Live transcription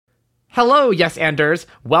Hello, Yes Anders.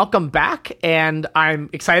 Welcome back, and I'm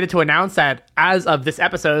excited to announce that as of this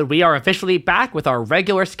episode, we are officially back with our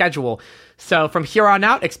regular schedule. So from here on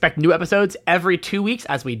out, expect new episodes every 2 weeks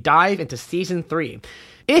as we dive into Season 3.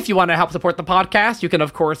 If you want to help support the podcast, you can,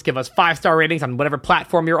 of course, give us 5-star ratings on whatever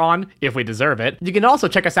platform you're on, if we deserve it. You can also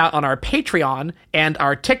check us out on our Patreon and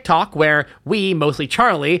our TikTok, where we, mostly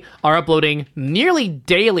Charlie, are uploading nearly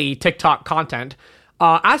daily TikTok content.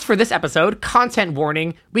 As for this episode, content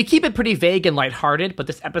warning, we keep it pretty vague and lighthearted, but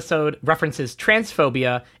this episode references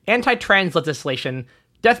transphobia, anti-trans legislation,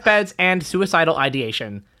 deathbeds, and suicidal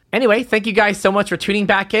ideation. Anyway, thank you guys so much for tuning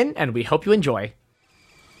back in, and we hope you enjoy.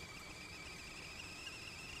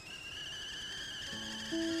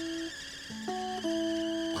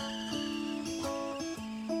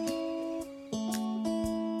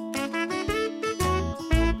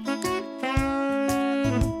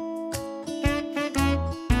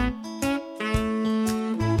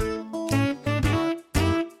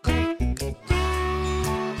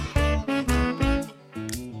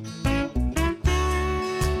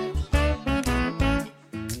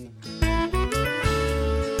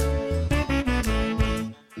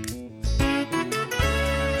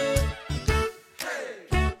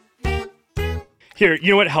 Here,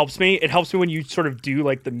 you know what helps me? It helps me when you sort of do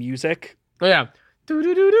like the music. Oh yeah, do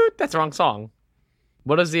do do do. That's the wrong song.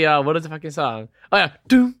 What is the fucking song? Oh yeah,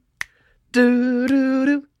 do do do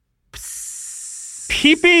do.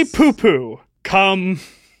 Pee pee poo poo. Come,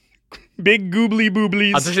 big goobly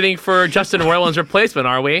booblies. Auditioning for Justin Roiland's replacement,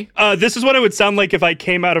 are we? This is what it would sound like if I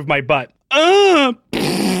came out of my butt. No.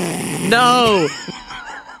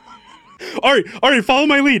 Ari, follow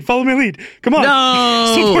my lead. Come on.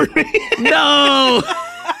 No. Support me. No.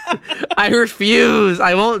 I refuse.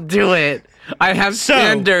 I won't do it. I have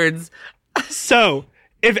standards. So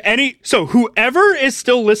whoever is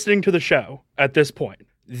still listening to the show at this point,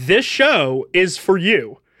 this show is for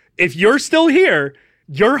you. If you're still here,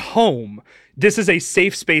 you're home. This is a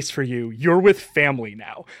safe space for you. You're with family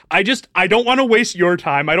now. I don't want to waste your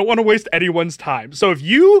time. I don't want to waste anyone's time. So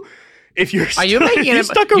if you're stuck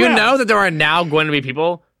around, you know that there are now going to be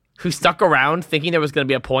people who stuck around thinking there was going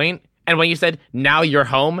to be a point, and when you said, now you're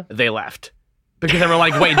home, they left. Because they were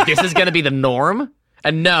like, wait, this is going to be the norm?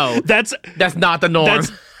 And no, that's not the norm.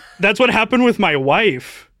 That's what happened with my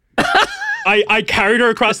wife. I carried her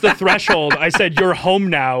across the threshold. I said, you're home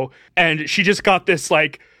now. And she just got this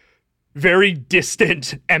like very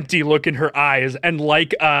distant, empty look in her eyes, and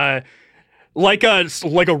like a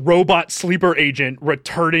robot sleeper agent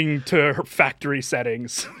returning to her factory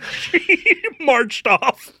settings. She marched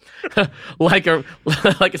off. like a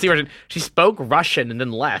sleeper agent. She spoke Russian and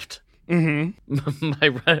then left.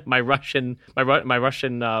 Mm-hmm. my Russian.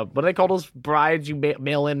 What do they call those brides? You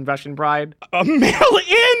mail in Russian bride.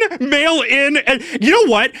 Mail in, and you know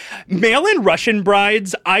what? Mail in Russian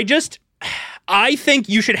brides. I think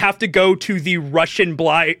you should have to go to the Russian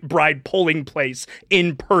bride polling place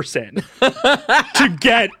in person to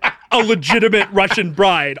get a legitimate Russian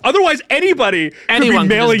bride. Otherwise, anyone could be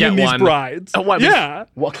mailing in these brides. Yeah.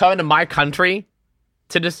 Well, coming to my country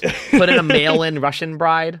to just put in a mail-in Russian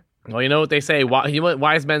bride? Well, you know what they say.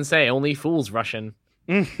 Wise men say, only fools Russian.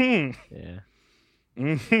 Mm-hmm. Yeah.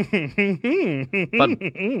 But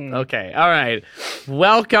okay, all right.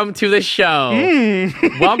 Welcome to the show.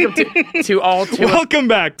 Welcome to all two. Welcome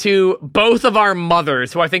back to both of our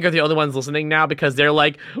mothers, who I think are the only ones listening now because they're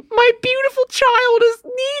like, my beautiful child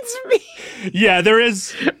needs me. Yeah, there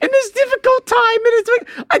is in this difficult time.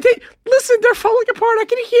 Listen, they're falling apart. I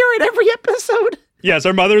can hear it every episode. Yes,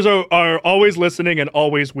 our mothers are always listening and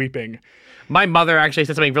always weeping. My mother actually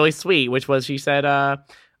said something really sweet, which was she said,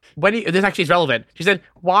 this actually is relevant. She said,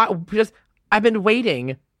 "Why? Because I've been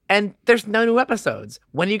waiting, and there's no new episodes.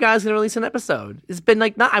 When are you guys gonna release an episode? It's been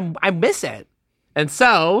like, I miss it. And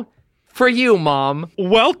so, for you, Mom,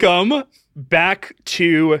 welcome back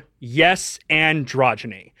to Yes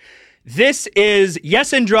Androgyny. This is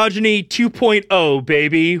Yes Androgyny 2.0,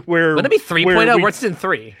 baby. Wouldn't it be 3.0? We're in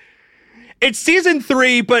 3. It's season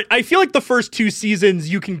 3, but I feel like the first 2 seasons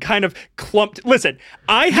you can kind of clump. Listen,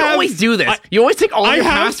 you always do this. You always take all your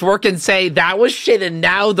past work and say that was shit, and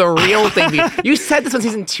now the real thing. You said this when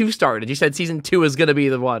season 2 started. You said season 2 is going to be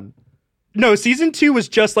the one. No, season 2 was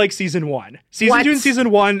just like season 1. Season 2 and season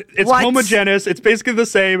 1, it's homogeneous. It's basically the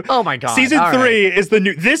same. Oh my God. Season 3 is the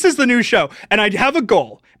new. This is the new show, and I have a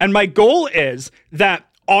goal, and my goal is that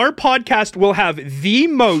our podcast will have the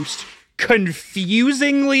most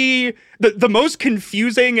confusingly the most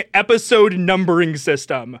confusing episode numbering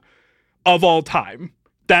system of all time.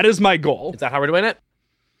 That is my goal. Is that how we're doing it?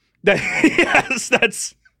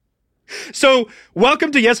 Yes, So,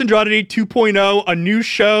 welcome to Yes Androgyny 2.0, a new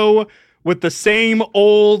show with the same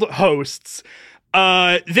old hosts.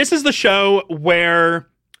 This is the show where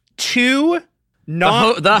two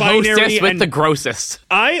not the binary hostess with the grossest.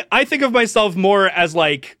 I think of myself more as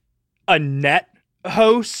like a net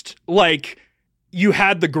host, like you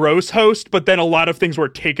had the gross host, but then a lot of things were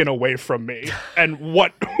taken away from me, and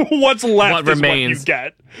what's left is remains. what you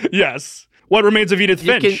get. Yes, what remains of Edith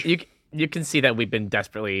Finch. You can see that we've been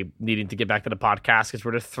desperately needing to get back to the podcast because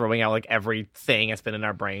we're just throwing out like everything that's been in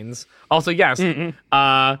our brains. Also, yes,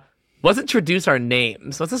 let's introduce our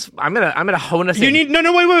names. I'm gonna hone us. You need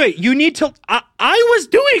wait. You need to. I was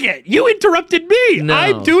doing it. You interrupted me. No.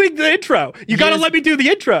 I'm doing the intro. You gotta let me do the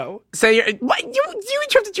intro. Say what you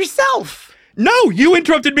interrupted yourself. No, you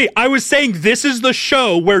interrupted me. I was saying this is the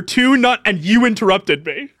show where and you interrupted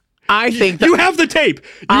me. I think that you have the tape.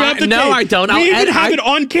 You have the tape. No, I don't. We even have it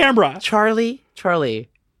on camera. Charlie,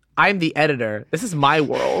 I'm the editor. This is my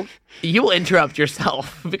world. You will interrupt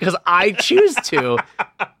yourself because I choose to.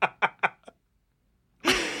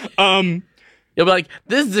 You'll be like,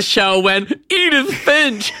 this is the show when Edith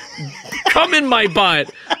Finch come in my butt.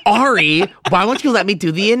 Ari, why won't you let me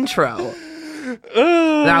do the intro?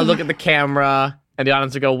 Then I'll look at the camera and the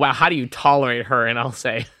audience will go, wow, how do you tolerate her? And I'll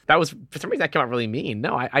say, for some reason that came out really mean.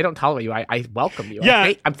 No, I don't tolerate you. I welcome you.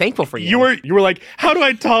 Yeah. I'm thankful for you. You were like, how do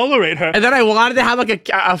I tolerate her? And then I wanted to have like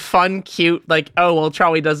a fun, cute, like, oh, well,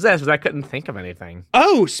 Charlie does this, but I couldn't think of anything.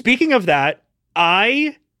 Oh, speaking of that,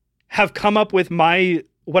 I have come up with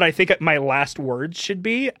what I think my last words should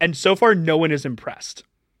be, and so far no one is impressed.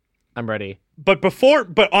 I'm ready. But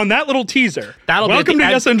on that little teaser, welcome to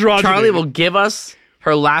Yes Androgyny. Charlie will give us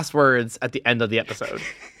her last words at the end of the episode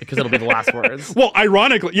because it'll be the last words. Well,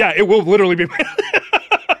 ironically, yeah, it will literally be.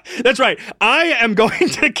 That's right. I am going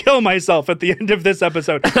to kill myself at the end of this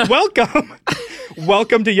episode.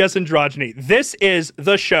 Welcome to Yes Androgyny. This is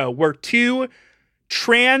the show where two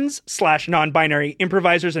trans/non-binary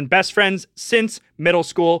improvisers and best friends since middle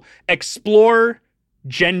school explore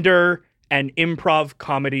gender and improv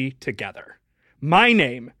comedy together. My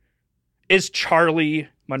name is Charlie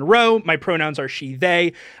Monroe. My pronouns are she,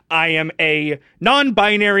 they. I am a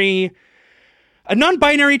non-binary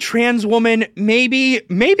trans woman. Maybe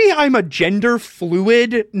I'm a gender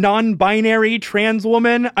fluid non-binary trans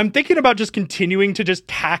woman. I'm thinking about just continuing to just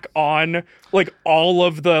tack on like all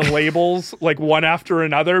of the labels like one after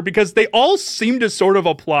another because they all seem to sort of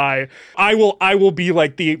apply. I will be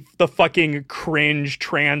like the fucking cringe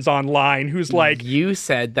trans online who's like, you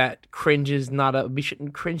said that cringe is we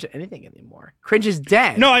shouldn't cringe at anything anymore. Cringe is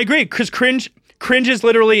dead. No, I agree, because cringe is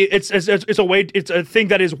literally it's a thing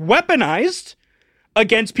that is weaponized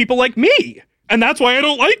against people like me, and that's why I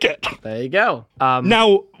don't like it. There you go.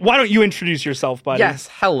 Now, why don't you introduce yourself, buddy? Yes,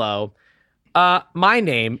 hello. My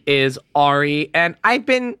name is Ari, and I've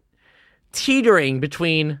been teetering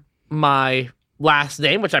between my last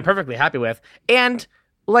name, which I'm perfectly happy with, and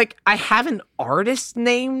like I have an artist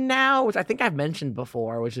name now, which I think I've mentioned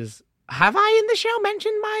before, which is, have I in the show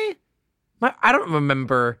mentioned my I don't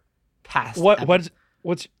remember past.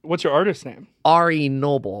 What's your artist name? Ari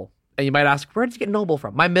Noble. And you might ask, where did you get Noble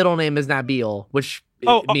from? My middle name is Nabil, which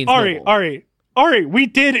means Noble. Ari, we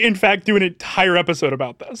did in fact do an entire episode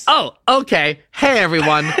about this. Oh, okay. Hey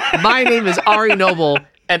everyone, my name is Ari Noble,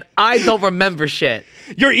 and I don't remember shit.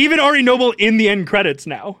 You're even Ari Noble in the end credits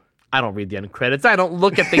now. I don't read the end credits. I don't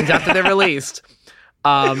look at things after they're released.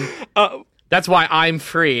 That's why I'm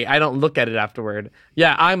free. I don't look at it afterward.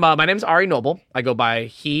 Yeah, my name's Ari Noble. I go by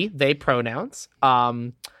he, they pronouns.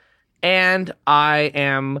 And I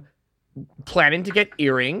am planning to get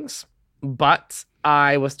earrings, but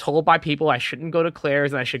I was told by people I shouldn't go to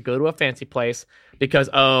Claire's and I should go to a fancy place because,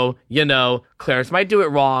 Claire's might do it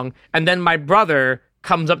wrong. And then my brother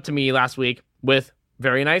comes up to me last week with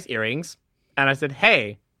very nice earrings. And I said,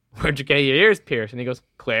 hey, where'd you get your ears pierced? And he goes,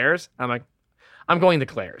 Claire's. I'm like, I'm going to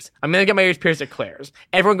Claire's. I'm going to get my ears pierced at Claire's.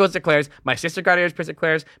 Everyone goes to Claire's. My sister got ears pierced at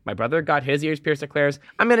Claire's. My brother got his ears pierced at Claire's.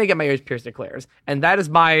 I'm going to get my ears pierced at Claire's. And that is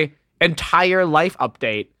my entire life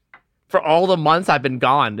update for all the months I've been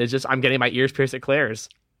gone. It's just I'm getting my ears pierced at Claire's.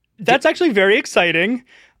 That's actually very exciting.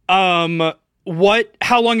 How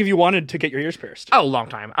long have you wanted to get your ears pierced? Oh, a long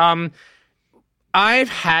time. I've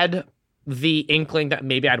had the inkling that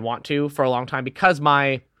maybe I'd want to for a long time because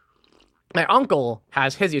my uncle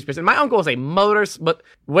has his ears pierced. And my uncle is but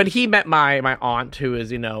when he met my aunt, who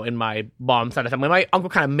is, in my mom's side of the family, my uncle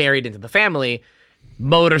kind of married into the family,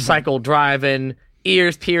 motorcycle driving,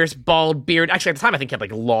 ears pierced, bald beard. Actually, at the time, I think he had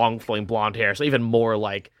like long flowing blonde hair. So even more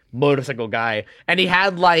like motorcycle guy, and he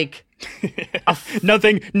had like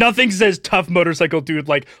nothing says tough motorcycle dude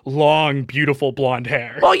like long, beautiful blonde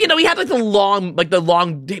hair. well, you know, he had like the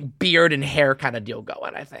long beard and hair kind of deal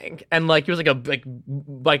going, I think, and like he was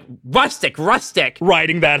like rustic,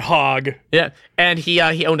 Riding that hog. yeah, and he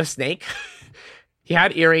owned a snake. He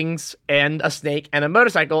had earrings and a snake and a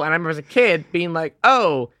motorcycle, and I remember as a kid being like,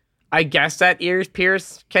 oh, I guess that ears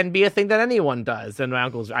pierce can be a thing that anyone does. And my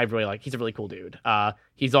uncle's, I really like, he's a really cool dude.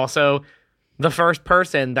 He's also the first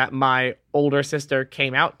person that my older sister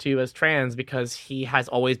came out to as trans because he has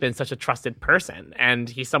always been such a trusted person. And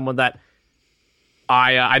he's someone that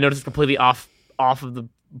I noticed completely off of the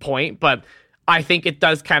point, but I think it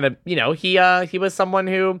does kind of, you know, he was someone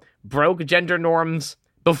who broke gender norms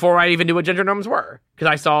before I even knew what gender norms were. Because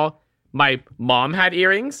I saw my mom had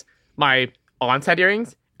earrings, my aunts had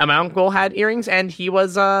earrings, and my uncle had earrings, and he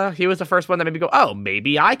was the first one that made me go, oh,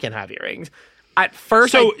 maybe I can have earrings. At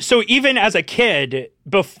first, so even as a kid,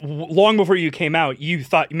 long before you came out, you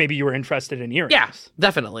thought maybe you were interested in earrings. Yeah,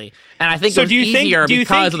 definitely. And I think it was easier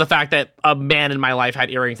because of the fact that a man in my life had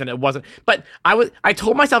earrings and it wasn't. But I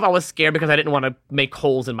told myself I was scared because I didn't want to make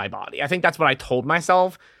holes in my body. I think that's what I told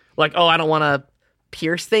myself. Like, oh, I don't want to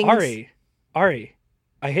pierce things. Ari,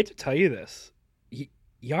 I hate to tell you this.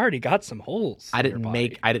 You already got some holes. I didn't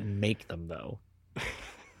make them though.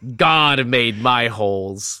 God made my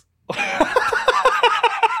holes.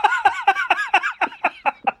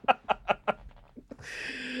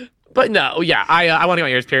 But no, yeah, I want to get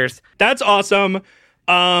my ears pierced. That's awesome.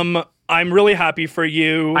 I'm really happy for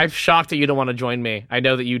you. I'm shocked that you don't want to join me. I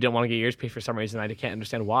know that you didn't want to get your ears pierced for some reason. I can't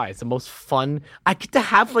understand why. It's the most fun. I get to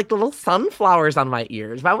have like little sunflowers on my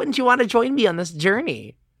ears. Why wouldn't you want to join me on this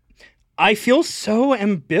journey? I feel so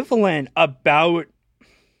ambivalent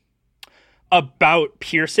about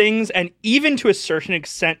piercings, and even to a certain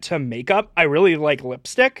extent to makeup. I really like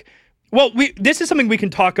lipstick. Well, this is something we can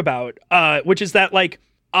talk about, which is that like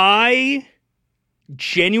I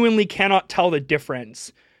genuinely cannot tell the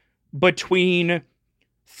difference between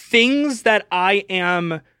things that I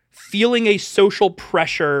am feeling a social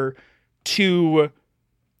pressure to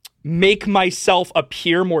make myself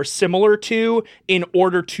appear more similar to in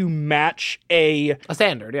order to match a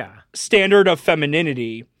standard of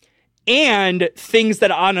femininity, and things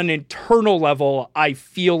that on an internal level I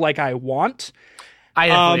feel like I want. I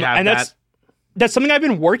definitely have that. That's something I've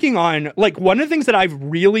been working on. Like, one of the things that I've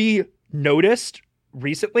really noticed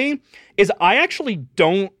recently is I actually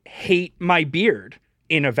don't hate my beard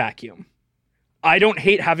in a vacuum. I don't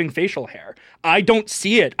hate having facial hair. I don't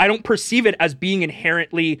see it. I don't perceive it as being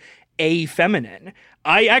inherently afeminine.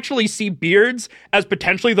 I actually see beards as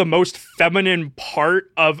potentially the most feminine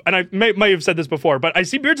part of, and I might have said this before, but I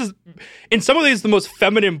see beards as, in some ways, the most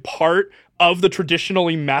feminine part of the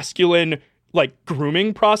traditionally masculine like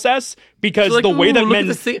grooming process, because so, like, the way that men,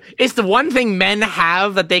 it's the one thing men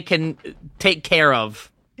have that they can take care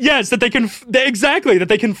of. Yes, that they can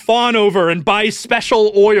fawn over and buy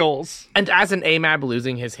special oils. And as an AMAB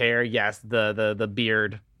losing his hair, yes, the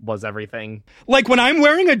beard was everything. Like, when I'm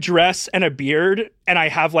wearing a dress and a beard and I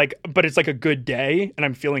have like, but it's like a good day and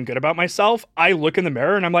I'm feeling good about myself, I look in the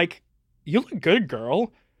mirror and I'm like, you look good,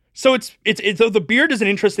 girl. So it's so the beard is an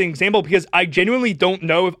interesting example, because I genuinely don't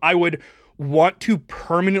know if I would want to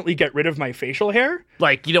permanently get rid of my facial hair.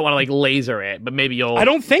 Like, you don't want to like laser it, but maybe you'll... I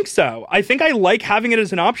don't think so. I think I like having it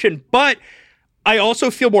as an option, but I also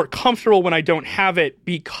feel more comfortable when I don't have it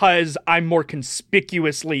because I'm more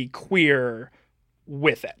conspicuously queer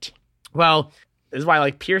with it. Well, this is why I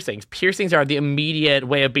like piercings. Piercings are the immediate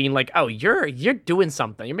way of being like, oh, you're doing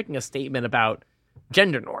something. You're making a statement about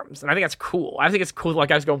gender norms, and I think that's cool. I think it's cool.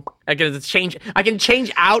 Like, I can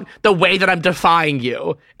change out the way that I'm defying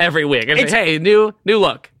you every week. And say, hey, new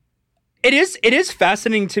look. It is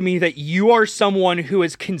fascinating to me that you are someone who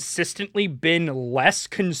has consistently been less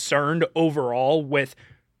concerned overall with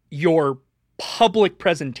your public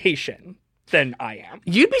presentation than I am.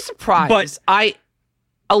 You'd be surprised. But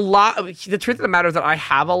the truth of the matter is that I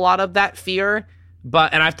have a lot of that fear,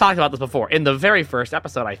 and I've talked about this before in the very first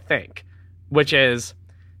episode, I think, which is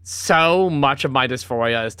so much of my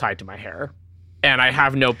dysphoria is tied to my hair, and I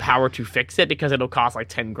have no power to fix it because it'll cost like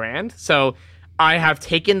 10 grand. So I have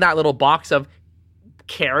taken that little box of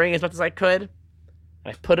caring as much as I could,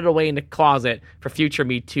 and I put it away in the closet for future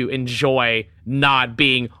me to enjoy not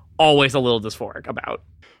being always a little dysphoric about.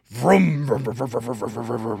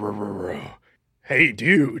 Hey,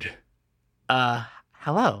 dude.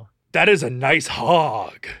 Hello. That is a nice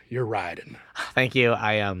hog you're riding. Thank you.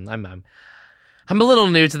 I'm a little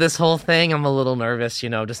new to this whole thing. I'm a little nervous,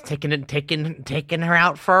 just taking her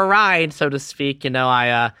out for a ride, so to speak.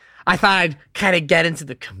 I I thought I'd kind of get into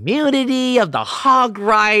the community of the hog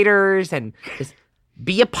riders and just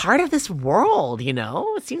be a part of this world, you know?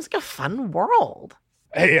 It seems like a fun world.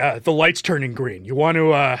 Hey, the light's turning green. You want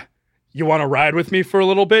to ride with me for a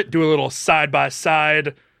little bit? Do a little ride by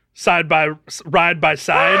side.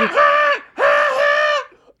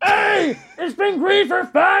 Hey, it's been green for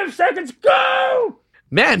 5 seconds. Go!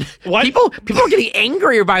 Man, What? people are getting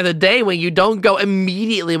angrier by the day when you don't go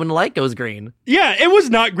immediately when the light goes green. Yeah, it was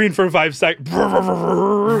not green for 5 seconds.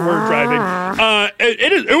 We're driving.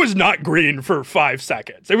 It was not green for 5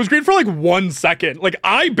 seconds. It was green for like 1 second. Like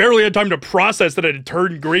I barely had time to process that it had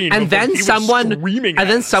turned green. And then someone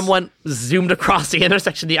someone zoomed across the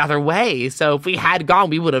intersection the other way. So if we had gone,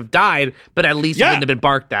 we would have died. But at least we wouldn't have been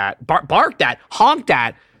barked at, barked at, honked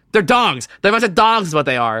at. They're dogs. They're a bunch of dogs, is what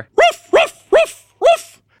they are. Ruff, ruff, ruff,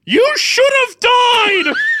 ruff. You should have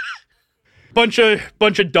died. bunch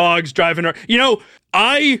of dogs driving around. You know,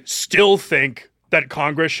 I still think that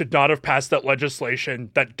Congress should not have passed that legislation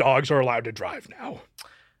that dogs are allowed to drive now.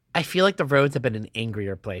 I feel like the roads have been an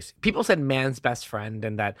angrier place. People said man's best friend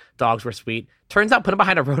and that dogs were sweet. Turns out, put them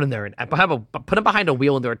behind a road and put them behind a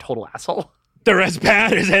wheel and they're a total asshole. They're as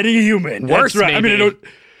bad as any human. Worse, That's right. maybe. I mean,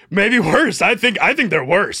 maybe worse. I think they're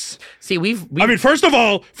worse. See, I mean, first of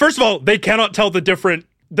all, they cannot tell the different.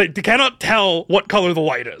 They cannot tell what color the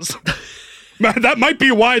light is. That might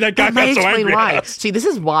be why that guy got so angry at us. See, this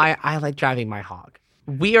is why I like driving my hog.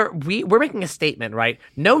 We're making a statement, right?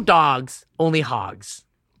 No dogs, only hogs.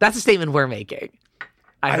 That's a statement we're making.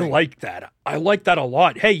 I like that. I like that a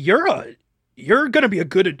lot. Hey, you're going to be a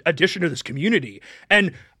good addition to this community.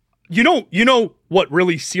 And you know what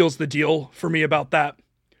really seals the deal for me about that?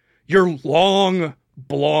 Your long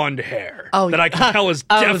blonde hair that I can tell is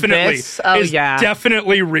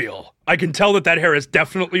definitely real. I can tell that hair is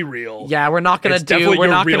definitely real. Yeah, we're not gonna do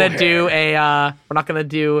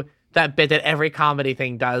that bit that every comedy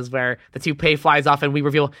thing does where the toupee flies off and we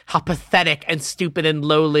reveal how pathetic and stupid and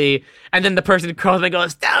lowly, and then the person curls and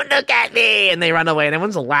goes, "Don't look at me," and they run away and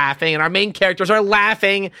everyone's laughing and our main characters are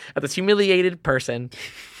laughing at this humiliated person.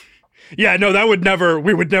 Yeah, no,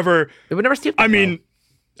 we would never stoop. I mean,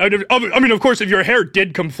 of course, if your hair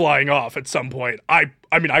did come flying off at some point, I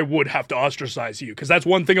would have to ostracize you, because that's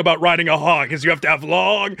one thing about riding a hog is you have to have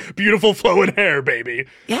long, beautiful flowing hair, baby.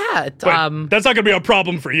 Yeah, but that's not gonna be a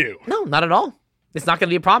problem for you. No, not at all. It's not gonna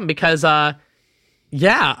be a problem because,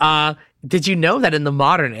 did you know that in the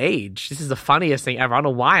modern age, this is the funniest thing ever. I don't know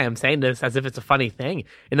why I'm saying this as if it's a funny thing.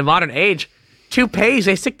 In the modern age, toupees,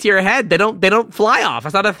 they stick to your head. They don't fly off.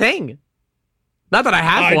 That's not a thing. Not that I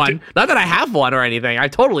have one. Not that I have one or anything. I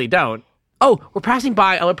totally don't. Oh, we're passing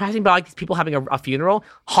by like these people having a funeral.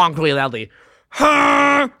 Honk really loudly.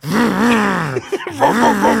 Oh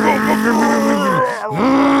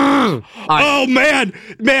man,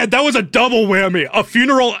 that was a double whammy. A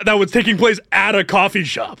funeral that was taking place at a coffee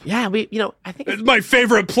shop. Yeah, I think it's my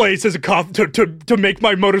favorite place is a to make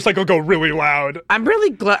my motorcycle go really loud. I'm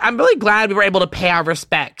really glad we were able to pay our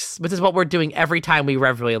respects, which is what we're doing every time we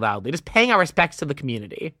rev really loudly. Just paying our respects to the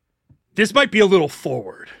community. This might be a little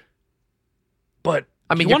forward, but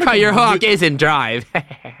I mean, your hog is in drive.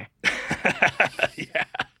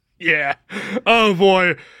 Yeah. Oh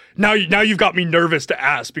boy. Now you've got me nervous to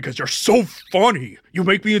ask because you're so funny. You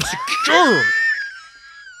make me insecure.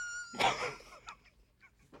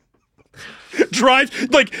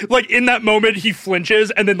 Drives like in that moment he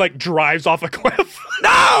flinches and then like drives off a cliff.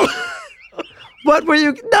 No. What were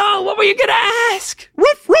you gonna ask?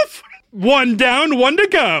 Roof roof. One down, one to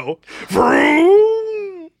go.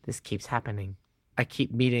 Vroom. This keeps happening. I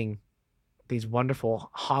keep meeting these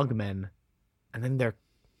wonderful hogmen, and then they're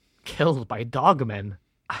killed by dogmen.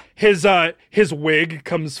 His wig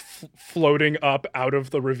comes floating up out of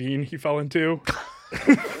the ravine he fell into.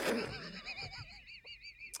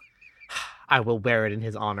 I will wear it in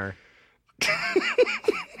his honor.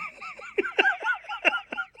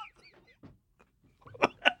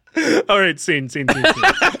 All right, scene.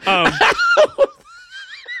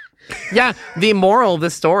 Yeah, the moral of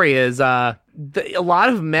this story is a lot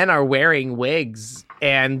of men are wearing wigs,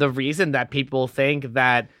 and the reason that people think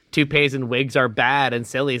that toupees and wigs are bad and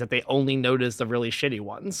silly is that they only notice the really shitty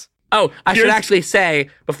ones. Oh, I should actually say,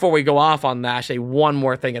 before we go off on that, actually one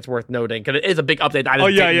more thing that's worth noting, because it is a big update I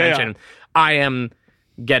didn't mention. Yeah. I am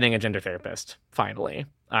getting a gender therapist, finally.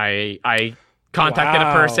 I contacted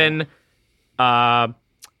a person.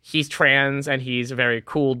 He's trans and he's a very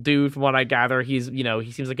cool dude from what I gather. He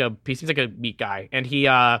seems like a meat guy, and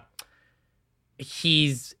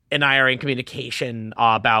he's and I are in communication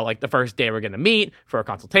about like the first day we're going to meet for a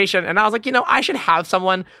consultation. And I was like, I should have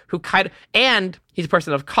someone who and he's a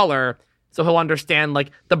person of color. so he'll understand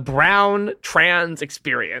like the brown trans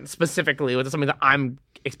experience specifically, which is something that I'm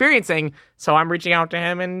experiencing. So I'm reaching out to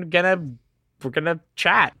him and we're gonna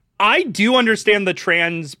chat. I do understand the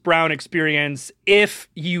trans brown experience if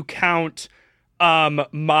you count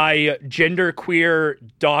my genderqueer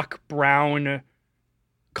Doc Brown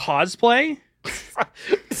cosplay.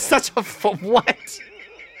 Such a what?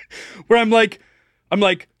 Where I'm like,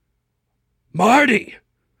 Marty,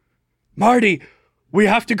 we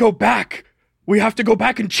have to go back. We have to go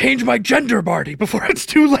back and change my gender, Marty, before it's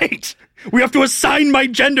too late. We have to assign my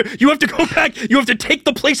gender. You have to go back. You have to take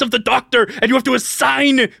the place of the doctor, and you have to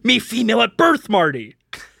assign me female at birth, Marty.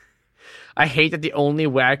 I hate that the only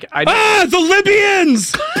way the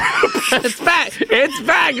Libyans! It's back! It's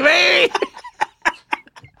back, baby!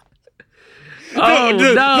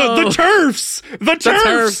 The turfs! The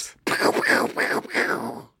turfs!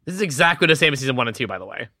 This is exactly the same as season 1 and 2, by the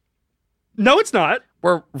way. No, it's not.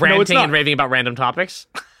 We're ranting and raving about random topics.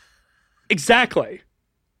 Exactly.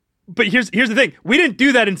 But here's the thing. We didn't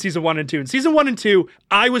do that in season 1 and 2. In season 1 and 2,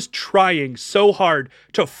 I was trying so hard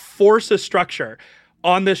to force a structure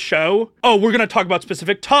on this show. Oh, we're going to talk about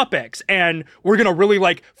specific topics, and we're going to really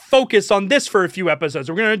like focus on this for a few episodes.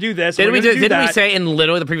 We're going to do this. Didn't we say in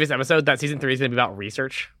literally the previous episode that season 3 is going to be about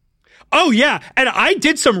research? Oh, yeah. And I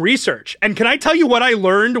did some research. And can I tell you what I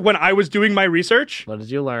learned when I was doing my research? What did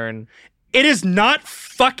you learn? It is not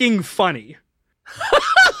fucking funny.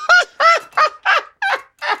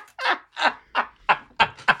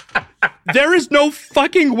 There is no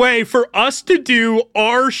fucking way for us to do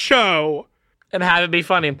our show and have it be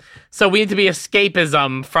funny. So we need to be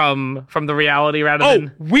escapism from the reality rather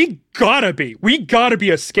than... we gotta be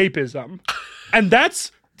escapism. And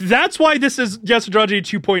that's why this is Yes Androgyny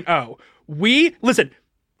 2.0. Listen,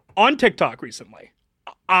 on TikTok recently,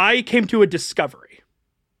 I came to a discovery.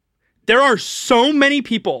 There are so many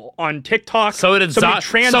people on TikTok. So did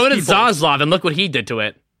Zaslav, and look what he did to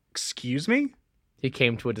it. Excuse me? He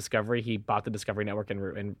came to a discovery. He bought the Discovery Network and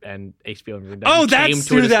HBO and ruined it. Oh, that's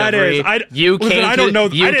who that is. I didn't know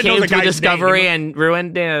the Discovery and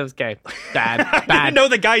ruined it. Okay, bad. I didn't know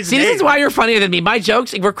the guy's name. See, this is why you're funnier than me. My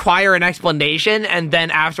jokes require an explanation, and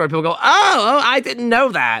then afterward, people go, "Oh, I didn't know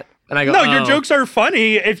that." And I go, "No, your jokes are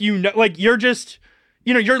funny if you know. Like you're just,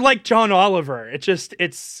 you're like John Oliver.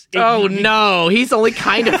 No, he's only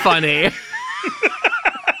kind of funny.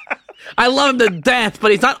 I love him to death,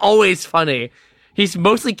 but he's not always funny. He's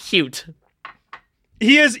mostly cute.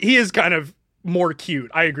 He is kind of more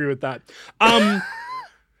cute. I agree with that.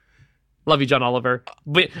 Love you, John Oliver.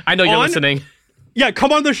 But I know you're listening. Yeah,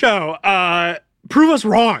 come on the show. Prove us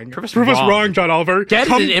wrong. Prove us wrong, John Oliver. Get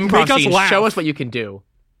in an improv scene. Show us what you can do.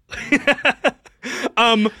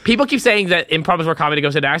 People keep saying that improv is where comedy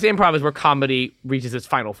goes to die. I say improv is where comedy reaches its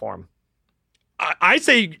final form. I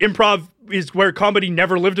say improv is where comedy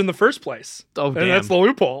never lived in the first place. Oh, damn. And that's the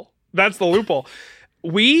loophole. That's the loophole.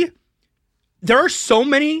 There are so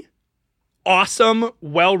many awesome,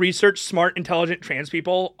 well-researched, smart, intelligent trans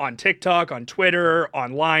people on TikTok, on Twitter,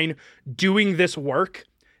 online, doing this work.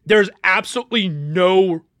 There's absolutely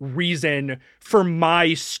no reason for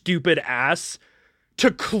my stupid ass to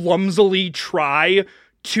clumsily try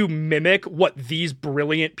to mimic what these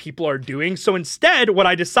brilliant people are doing. So instead, what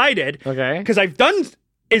I decided, because I've done,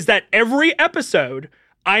 is that every episode,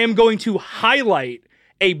 I am going to highlight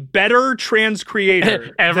a better trans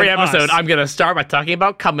creator. Every episode, I'm going to start by talking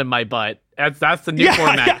about cum in my butt. That's the new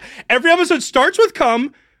format. Yeah. Every episode starts with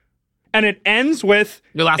cum, and it ends with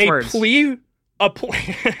your last words. It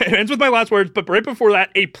ends with my last words, but right before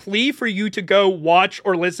that, a plea for you to go watch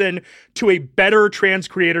or listen to a better trans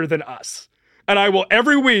creator than us. And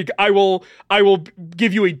every week I will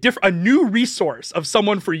give you a new resource of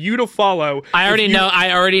someone for you to follow. I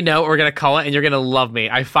already know what we're gonna call it, and you're gonna love me.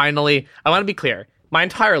 I want to be clear. My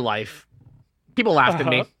entire life, people laughed at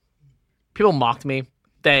me. People mocked me.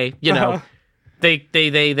 They said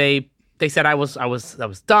I was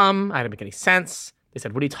dumb. I didn't make any sense. They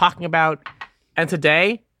said, "What are you talking about?" And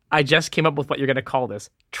today, I just came up with what you're gonna call this: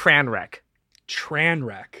 Tranrec.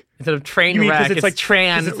 Tranrec. Instead of train wreck, it's like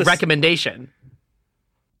tran recommendation.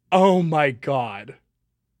 Oh my god.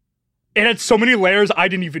 It had so many layers, I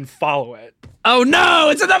didn't even follow it. Oh no,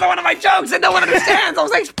 it's another one of my jokes and no one understands. I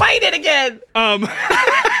was like, explain it again. I'm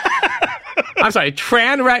sorry,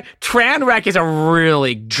 Tranrec is a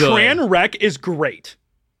really good. Tranrec is great.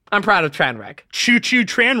 I'm proud of Tranrec. Choo choo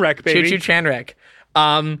Tranrec, baby. Choo choo Tranrec.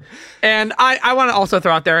 And I want to also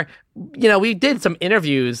throw out there, we did some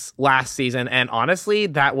interviews last season, and honestly,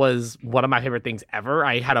 that was one of my favorite things ever.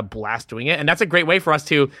 I had a blast doing it, and that's a great way for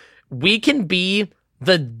us we can be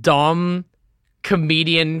the dumb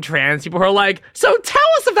comedian trans people who are like, so tell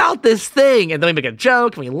us about this thing, and then we make a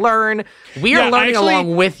joke and we learn. We are learning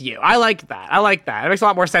along with you. I like that. It makes a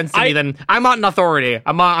lot more sense to me than I'm not an authority.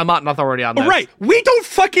 I'm not an authority on this. Right. We don't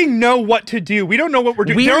fucking know what to do. We don't know what we're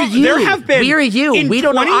doing. We're you. There have been We're you. We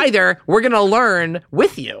don't know either. We're gonna learn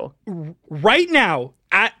with you. Right now,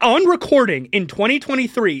 on recording in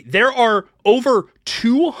 2023, there are over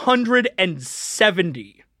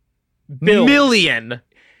 270 bills. Million.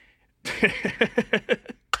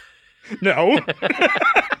 No.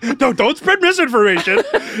 Don't spread misinformation.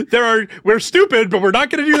 We're stupid, but we're not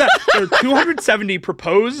going to do that. There are 270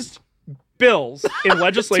 proposed bills in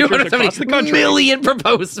legislatures across the country. Million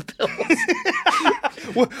proposed bills.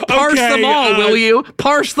 Parse them all, will you?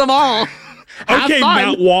 Parse them all. Okay,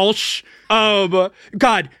 Matt Walsh.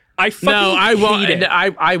 God, I fucking won't. hate it.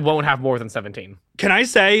 I won't have more than 17. Can I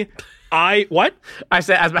say? What? I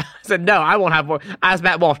said no. I won't have more. As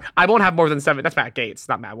Matt Walsh, I won't have more than 7. That's Matt Gaetz,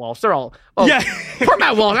 not Matt Walsh. They're all. Oh, yeah. Poor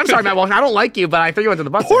Matt Walsh. I'm sorry, Matt Walsh. I don't like you, but I threw you under the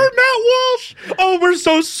bus. Poor Matt Walsh. Oh, we're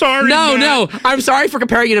so sorry. No. I'm sorry for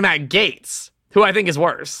comparing you to Matt Gaetz, who I think is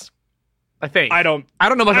worse. I think. I don't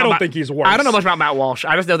know much. I don't think he's worse. I don't know much about Matt Walsh.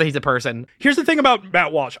 I just know that he's a person. Here's the thing about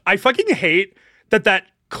Matt Walsh. I fucking hate that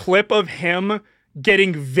clip of him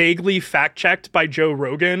getting vaguely fact checked by Joe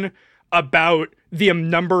Rogan about the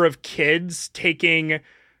number of kids taking,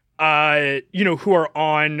 who are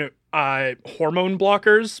on hormone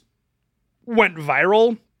blockers went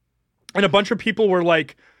viral. And a bunch of people were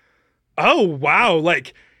like, oh, wow,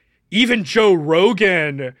 like even Joe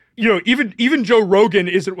Rogan, even Joe Rogan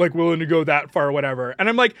isn't like willing to go that far or whatever. And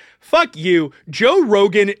I'm like, fuck you. Joe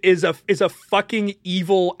Rogan is a fucking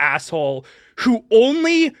evil asshole who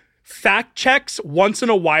only fact checks once in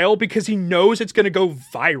a while because he knows it's going to go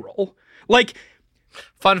viral. Like,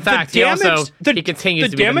 fun fact, he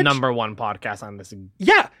continues to be the number one podcast on this.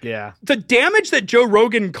 Yeah. The damage that Joe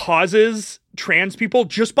Rogan causes trans people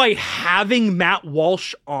just by having Matt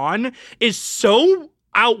Walsh on is so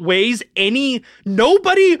outweighs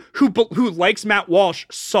nobody who likes Matt Walsh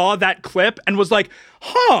saw that clip and was like,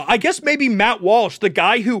 I guess maybe Matt Walsh, the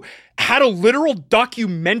guy who had a literal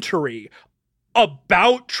documentary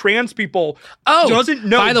about trans people, doesn't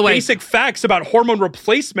know by the way, basic facts about hormone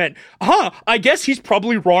replacement. I guess he's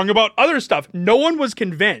probably wrong about other stuff. No one was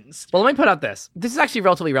convinced. Well, let me put out this. This is actually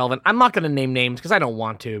relatively relevant. I'm not going to name names because I don't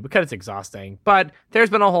want to, because it's exhausting. But there's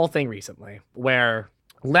been a whole thing recently where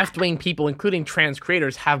left-wing people, including trans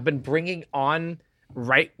creators, have been bringing on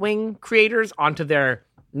right-wing creators onto their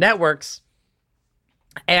networks.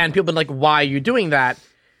 And people have been like, why are you doing that?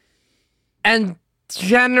 And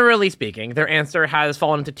generally speaking, their answer has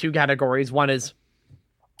fallen into two categories. One is,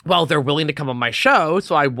 well, they're willing to come on my show,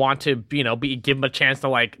 so I want to, give them a chance to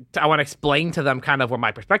I want to explain to them kind of where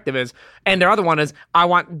my perspective is. And their other one is, I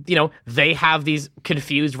want, they have these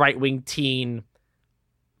confused right-wing teen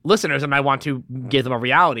listeners, and I want to give them a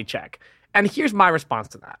reality check. And here's my response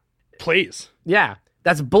to that. Please. Yeah,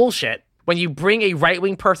 that's bullshit. When you bring a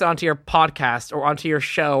right-wing person onto your podcast or onto your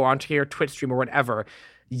show or onto your Twitch stream or whatever,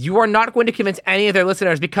 you are not going to convince any of their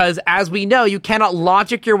listeners because, as we know, you cannot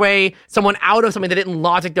logic your way someone out of something they didn't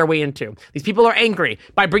logic their way into. These people are angry.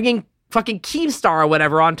 By bringing fucking Keemstar or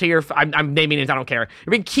whatever onto your... I'm naming names, I don't care.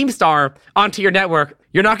 You're bringing Keemstar onto your network.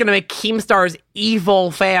 You're not going to make Keemstar's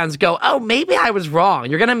evil fans go, oh, maybe I was wrong.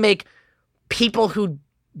 You're going to make people who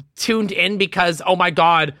tuned in because, oh my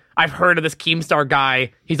God, I've heard of this Keemstar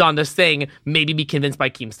guy. He's on this thing. Maybe be convinced by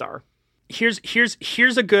Keemstar.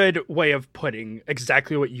 Here's a good way of putting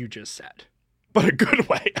exactly what you just said, but a good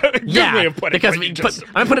way. Way of putting because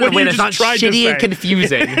I'm putting it in a way that's not shitty and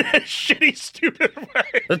confusing. Shitty, stupid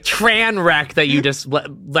way. The tran wreck that you just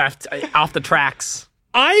left off the tracks.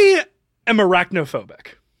 I am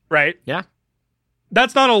arachnophobic, right? Yeah.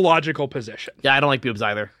 That's not a logical position. Yeah, I don't like boobs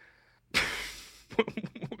either.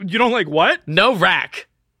 You don't like what? No rack.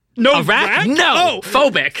 No rack? No. Oh.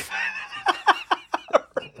 Phobic.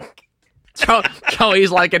 Joey's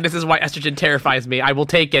like, and this is why estrogen terrifies me. I will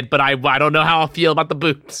take it, but I don't know how I'll feel about the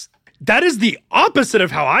boobs. That is the opposite of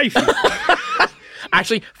how I feel.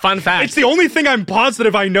 Actually, fun fact. It's the only thing I'm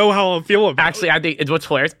positive I know how I'll feel about. Actually, I think it's what's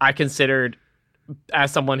hilarious. I considered,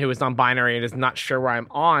 as someone who is non-binary and is not sure where I'm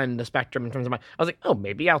on the spectrum in terms of I was like, oh,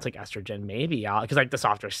 maybe I'll take estrogen. Maybe I'll, because the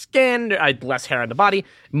softer skin, less hair on the body,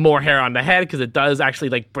 more hair on the head, because it does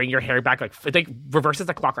actually bring your hair back, it reverses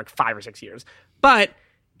the clock 5 or 6 years. But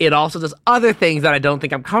it also does other things that I don't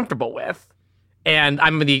think I'm comfortable with. And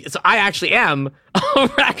so I actually am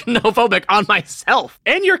arachnophobic on myself.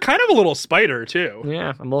 And you're kind of a little spider too.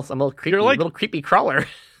 Yeah, I'm a little creepy, You're like- little creepy crawler.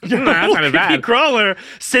 You're a That's little kind of creepy bad. crawler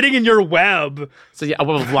sitting in your web. So yeah, a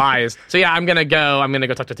web of lies. So yeah, I'm gonna go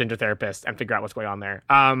talk to a Tinder therapist and figure out what's going on there.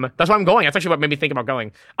 That's why I'm going. That's actually what made me think about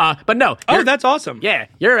going. But no. Oh, that's awesome. Yeah,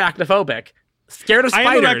 you're arachnophobic. Scared of I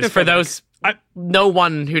am spiders for arachnophobic. those no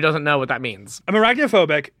one who doesn't know what that means. I'm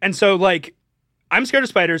arachnophobic, and so like I'm scared of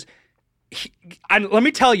spiders. And let me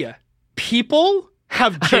tell you, people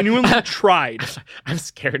have genuinely tried. I'm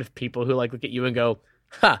scared of people who like look at you and go,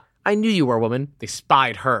 "Huh, I knew you were a woman." They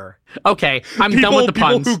spied her. Okay, I'm done with the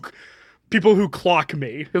puns. People who clock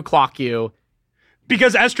me. Who clock you?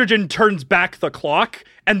 Because estrogen turns back the clock,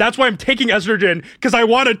 and that's why I'm taking estrogen, because I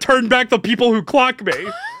want to turn back the people who clock me.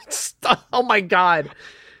 Oh my god.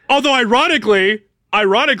 Although ironically,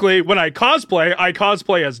 when I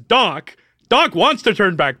cosplay as Doc. Doc wants to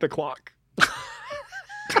turn back the clock.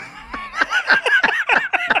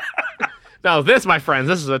 No, this, my friends,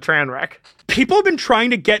 this is a tran wreck. People have been trying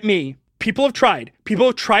to get me. People have tried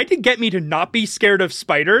to get me to not be scared of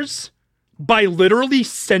spiders by literally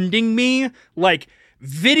sending me like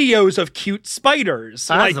videos of cute spiders.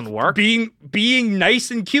 That like, doesn't work. Being nice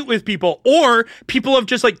and cute with people. Or people have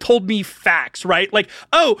just like told me facts, right? Like,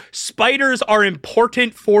 oh, spiders are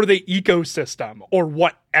important for the ecosystem or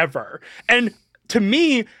whatever. And to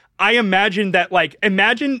me, I imagine that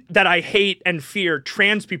I hate and fear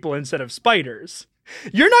trans people instead of spiders.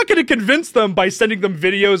 You're not going to convince them by sending them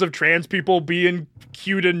videos of trans people being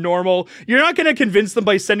cute and normal. You're not going to convince them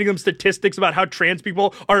by sending them statistics about how trans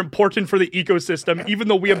people are important for the ecosystem, even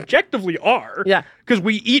though we objectively are. Yeah. Because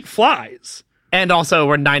we eat flies. And also,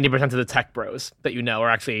 we're 90% of the tech bros that you know are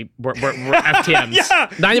actually we're FTMs. Yeah.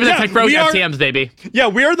 90% Yeah, tech bros, we are- FTMs, baby. Yeah,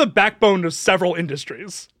 we are the backbone of several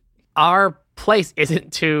industries. Our place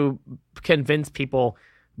isn't to convince people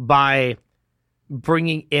by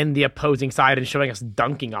bringing in the opposing side and showing us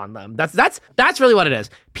dunking on them. That's really what it is.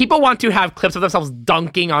 People want to have clips of themselves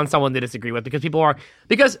dunking on someone they disagree with because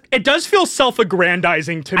It does feel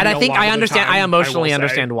self-aggrandizing to me. and I a think lot I of the understand. time, I emotionally will say.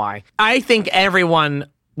 understand why. I think everyone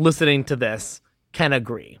listening to this can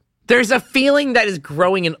agree. There's a feeling that is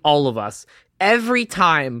growing in all of us every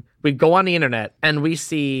time we go on the internet and we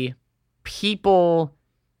see people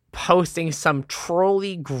posting some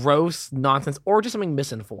trolly, gross nonsense or just something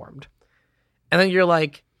misinformed. And then you're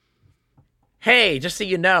like, hey, just so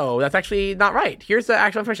you know, that's actually not right. Here's the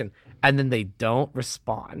actual information. And then they don't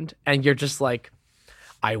respond. And you're just like,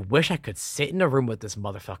 I wish I could sit in a room with this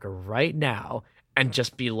motherfucker right now and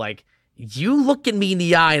just be like, you look at me in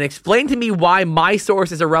the eye and explain to me why my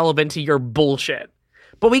source is irrelevant to your bullshit.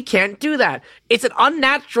 But we can't do that. It's an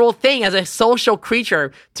unnatural thing as a social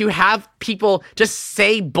creature to have people just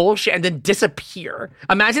say bullshit and then disappear.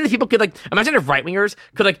 Imagine if right-wingers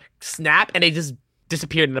could snap and they just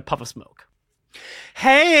disappeared in a puff of smoke.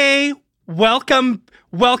 Hey, welcome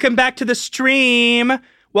back to the stream.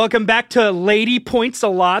 Welcome back to Lady Points a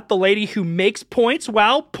Lot, the lady who makes points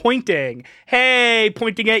while pointing. Hey,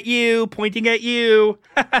 pointing at you.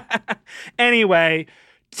 Anyway,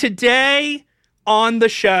 today on the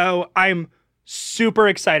show, I'm super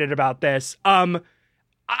excited about this. I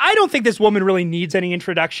don't think this woman really needs any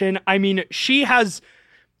introduction. I mean, she has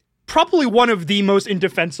probably one of the most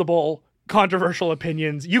indefensible, controversial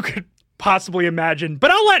opinions you could possibly imagine,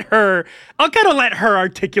 but I'll kind of let her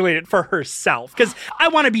articulate it for herself, because I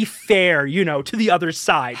want to be fair, to the other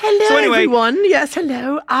side. Hello, so anyway, everyone. Yes,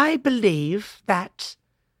 hello. I believe that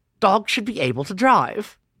dogs should be able to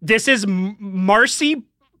drive. This is Marcy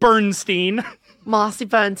Bernstein. Marcy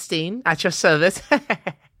Bernstein at your service.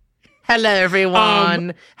 Hello,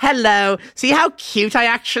 everyone. Hello. See how cute I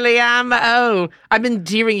actually am? Oh, I'm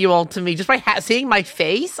endearing you all to me just by seeing my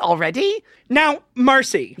face already. Now,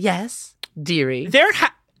 Marcy. Yes, dearie.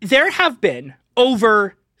 There have been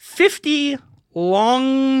over 50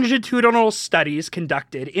 longitudinal studies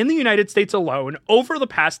conducted in the United States alone over the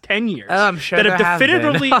past 10 years. Oh, I'm sure that have there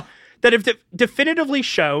have been. that have definitively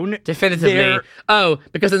shown. Definitively. Oh,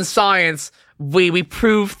 because in science, we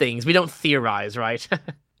prove things. We don't theorize, right?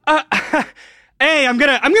 Hey, I'm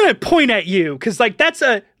gonna point at you, because that's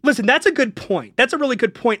a good point. That's a really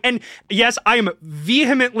good point. And yes, I am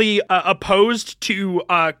vehemently opposed to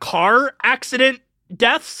car accident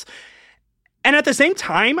deaths. And at the same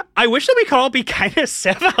time, I wish that we could all be kind of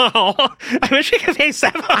civil. I wish we could be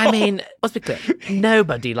civil. I mean, let's be clear.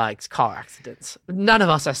 Nobody likes car accidents. None of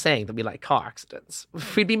us are saying that we like car accidents.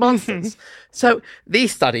 We'd be monsters. So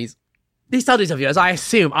these studies of yours, I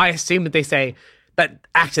assume that they say that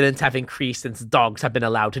accidents have increased since dogs have been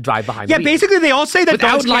allowed to drive behind Yeah, wheels. basically they all say that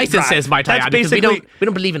Without dogs can't licenses, drive. might I That's add, because we basically-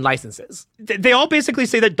 don't believe in licenses. They all basically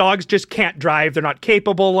say that dogs just can't drive. They're not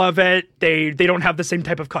capable of it. They don't have the same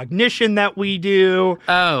type of cognition that we do.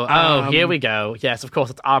 Here we go. Yes, of course,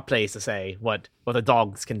 it's our place to say what the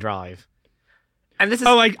dogs can drive. And this is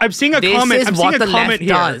I'm seeing a this comment. is I'm what seeing a the comment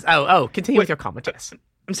left here. does. Continue with your comment. Yes.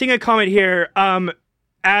 I'm seeing a comment here.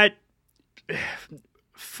 At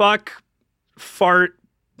fuck fart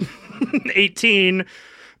 18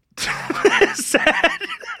 said.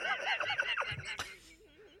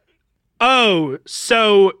 Oh,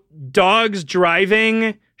 so dogs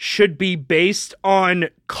driving should be based on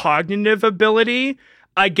cognitive ability.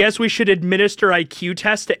 I guess we should administer IQ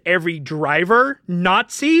tests to every driver.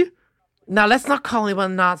 Nazi? Now, let's not call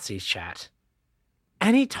anyone Nazis, chat.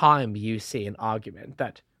 Anytime you see an argument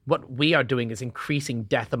that what we are doing is increasing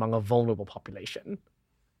death among a vulnerable population,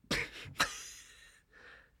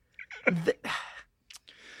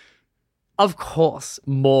 of course,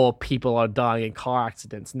 more people are dying in car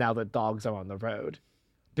accidents now that dogs are on the road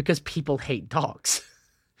because people hate dogs.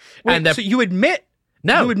 Wait, they're- so you admit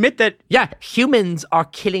that Yeah, humans are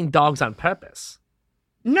killing dogs on purpose.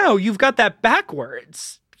 no, you've got that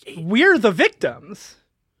backwards. We're the victims.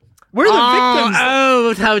 We're the victims.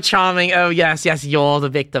 Oh, how charming. Oh, yes, you're the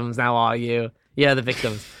victims now, are you? You're the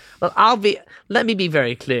victims. Well, let me be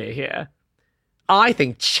very clear here. I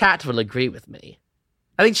think chat will agree with me.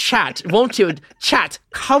 I think chat, won't you? Chat,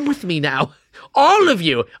 come with me now. All of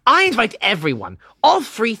you. I invite everyone, all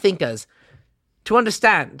free thinkers, to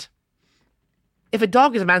understand. If a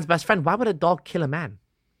dog is a man's best friend, why would a dog kill a man?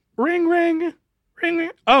 Ring, ring, ring,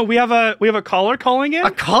 ring. Oh, we have a caller calling in.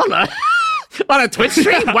 A caller? On a Twitch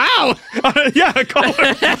stream? Wow. Yeah, a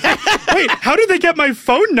caller. Wait, how did they get my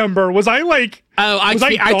phone number? Was I like? Oh, I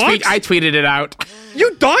tweeted it out.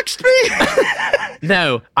 You doxed me?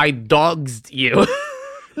 No, I dogsed you.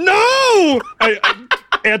 No! I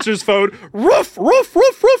answers phone. Roof, roof,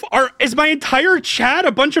 roof, roof. Is my entire chat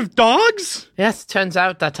a bunch of dogs? Yes, turns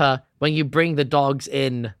out that when you bring the dogs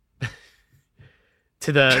in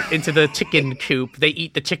into the chicken coop, they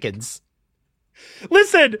eat the chickens.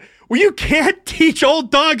 Listen, you can't teach old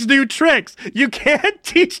dogs new tricks. You can't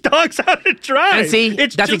teach dogs how to drive. And see,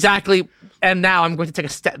 It's that's just- exactly. And now I'm going to take a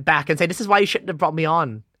step back and say, this is why you shouldn't have brought me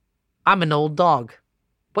on. I'm an old dog.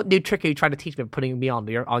 What new trick are you trying to teach me putting me on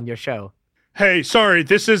your show? Hey, sorry,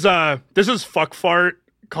 this is fuck fart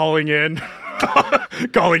calling in.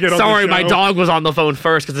 calling in on Sorry, the my show. dog was on the phone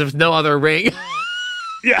first because there was no other ring.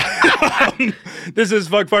 Yeah. This is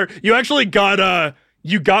fuck fart. You actually got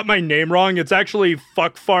you got my name wrong. It's actually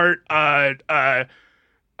fuck fart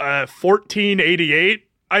 1488,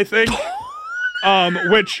 I think.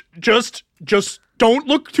 Which just don't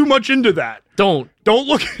look too much into that. Don't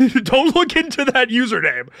look into that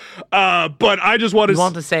username. But I just want you to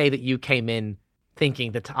want to say that you came in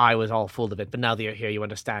thinking that I was all full of it, but now that you're here, you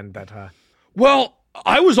understand that. Well,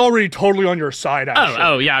 I was already totally on your side, actually.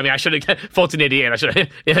 Oh, yeah. I mean, I should have 1488. I should have.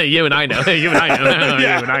 Yeah, you and I know. You and I know.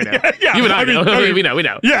 Yeah, You and I know. yeah, You and I know. I mean, we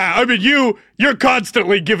know. Yeah, I mean, you're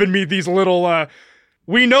constantly giving me these little,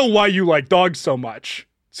 we know why you like dogs so much.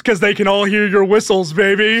 It's because they can all hear your whistles,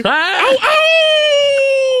 baby. Ah! Ow!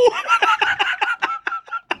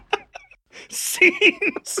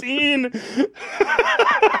 Scene.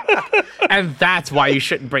 And that's why you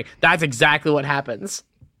shouldn't bring. That's exactly what happens.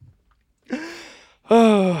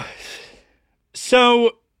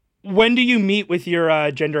 So, when do you meet with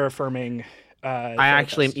your gender affirming? I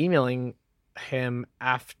actually am emailing him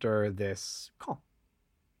after this call.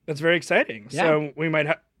 That's very exciting. Yeah. So we might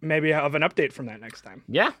maybe have an update from that next time.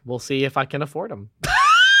 Yeah, we'll see if I can afford him.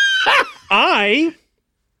 I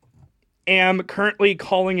am currently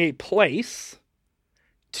calling a place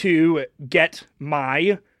to get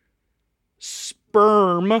my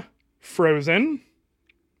sperm frozen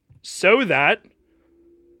so that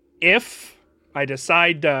if I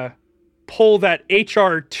decide to pull that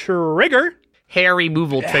HR trigger, Hair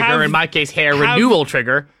removal trigger. In my case, hair have- renewal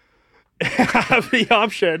trigger. have the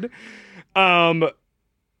option,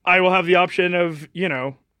 I will have the option of,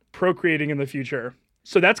 procreating in the future.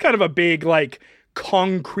 So that's kind of a big,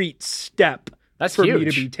 concrete step That's for me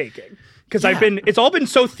huge. to be taking. Because it's all been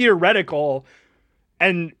so theoretical,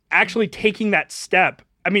 and actually taking that step.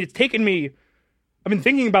 I mean, it's taken me, I've been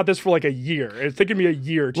thinking about this for a year. It's taken me a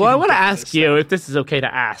year to Well, I even want to take ask this you step. if this is okay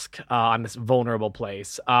to ask on this vulnerable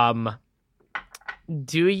place.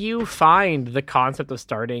 Do you find the concept of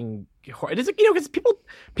starting? It is, because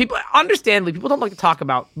people understandably, people don't like to talk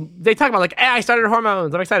about. They talk about hey, I started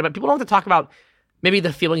hormones. I'm excited, but people don't like to talk about maybe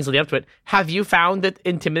the feelings leading up to it. Have you found it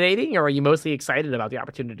intimidating, or are you mostly excited about the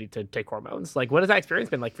opportunity to take hormones? Like, what has that experience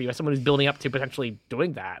been like for you as someone who's building up to potentially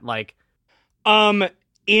doing that? Like, in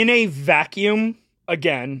a vacuum,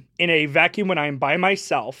 when I'm by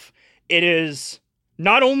myself, it is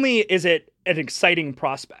not only is it an exciting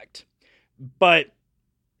prospect, but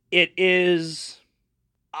it is,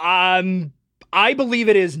 I believe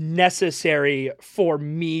it is necessary for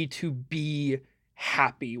me to be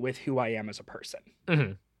happy with who I am as a person.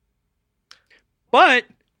 Mm-hmm. But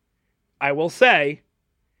I will say,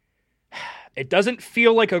 it doesn't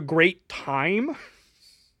feel like a great time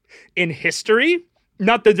in history.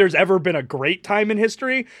 Not that there's ever been a great time in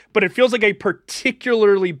history, but it feels like a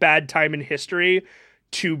particularly bad time in history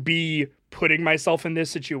to be putting myself in this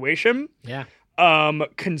situation. Yeah.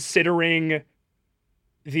 Considering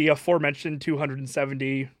the aforementioned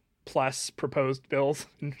 270 plus proposed bills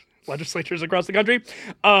in legislatures across the country,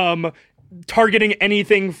 targeting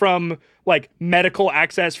anything from like medical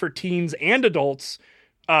access for teens and adults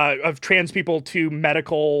of trans people to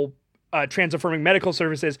medical trans affirming medical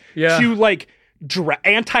services to like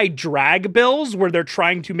anti-drag bills where they're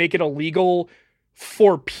trying to make it illegal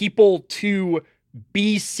for people to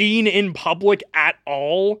be seen in public at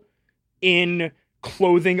all in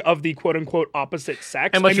clothing of the quote-unquote opposite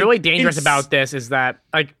sex. And what's really dangerous about this is that,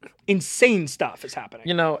 like, insane stuff is happening.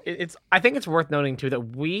 You know, I think it's worth noting too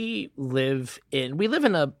that we live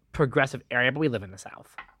in a progressive area, but we live in the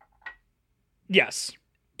South. Yes.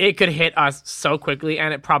 It could hit us so quickly,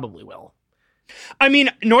 and it probably will. I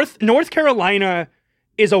mean, North Carolina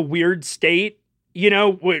is a weird state. You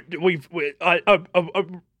know, we've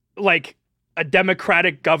like a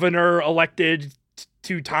Democratic governor elected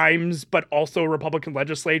 2 times, but also a Republican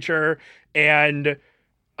legislature, and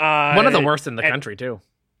one of the worst in the country too.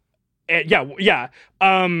 Yeah.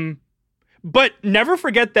 But never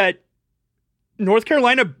forget that North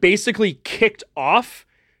Carolina basically kicked off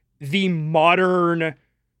the modern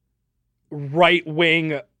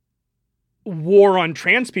right-wing war on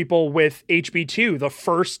trans people with HB2, the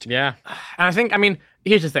first. Yeah. And I mean,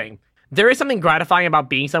 here's the thing. There is something gratifying about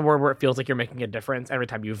being somewhere where it feels like you're making a difference every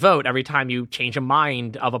time you vote, every time you change a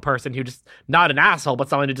mind of a person who just, not an asshole, but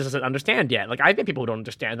someone who just doesn't understand yet. Like, I've met people who don't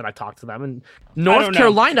understand, and I talk to them. And North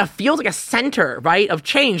Carolina feels like a center, right, of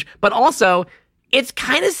change, but also it's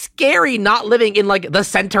kind of scary not living in, like, the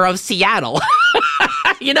center of Seattle.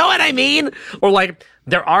 You know what I mean? Or, like,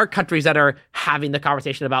 there are countries that are having the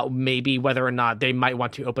conversation about maybe whether or not they might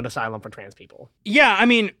want to open asylum for trans people. Yeah, I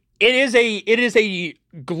mean, it is a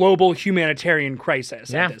global humanitarian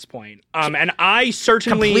crisis at this point. And I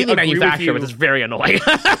certainly completely agree with you. which is very annoying.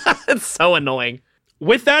 It's so annoying.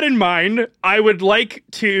 With that in mind, I would like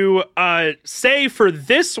to say for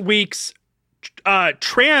this week's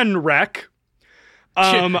Tran Wreck,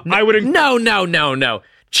 I would No.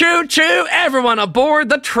 Choo choo, everyone aboard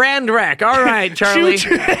the Tran Wreck. All right, Charlie.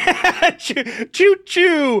 Choo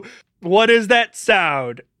choo. What is that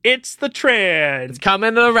sound? It's the Tran. It's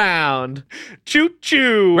coming around. Choo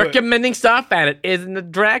choo. Recommending stuff, and it isn't a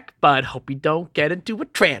Drek, but hope you don't get into a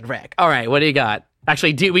Tran Wreck. All right, what do you got?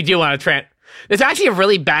 Actually, we do want a Tran. It's actually a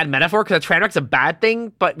really bad metaphor because a Tran Wreck's a bad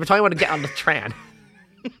thing, but we're telling you to get on the Tran.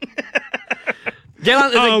 Get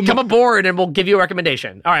on, come aboard, and we'll give you a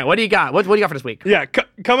recommendation. All right, what do you got? What do you got for this week? Yeah,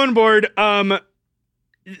 come on board.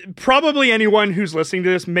 Probably anyone who's listening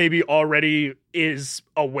to this maybe already is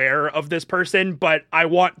aware of this person, but I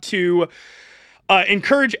want to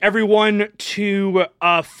encourage everyone to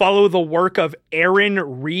follow the work of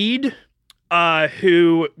Erin Reed,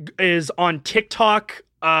 who is on TikTok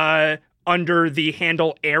under the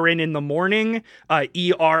handle Erin in the Morning,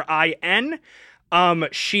 ERIN.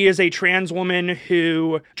 She is a trans woman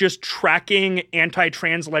who just tracking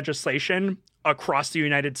anti-trans legislation across the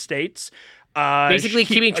United States. Basically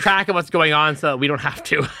keeping track of what's going on so that we don't have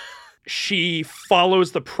to. She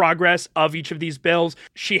follows the progress of each of these bills.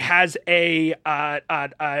 She has a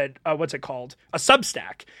what's it called? A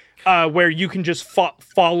Substack, where you can just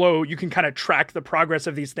follow, you can kind of track the progress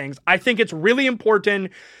of these things. I think it's really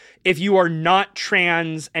important if you are not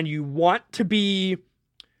trans and you want to be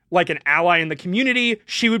like an ally in the community,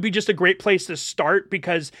 she would be just a great place to start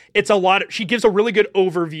because she gives a really good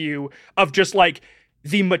overview of just like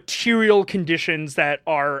the material conditions that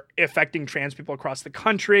are affecting trans people across the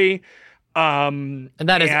country. And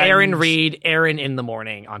that is Erin Reed, Erin in the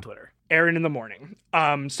Morning on Twitter. Erin in the Morning.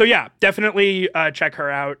 So yeah, definitely check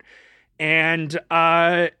her out. And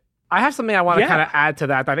I have something I want to kind of add to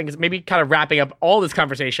that. I think is maybe kind of wrapping up all this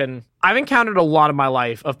conversation. I've encountered a lot in my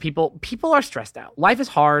life of people are stressed out. Life is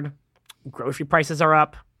hard. Grocery prices are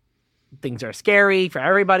up. things are scary for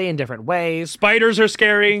everybody in different ways. Spiders are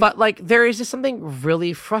scary. But like there is just something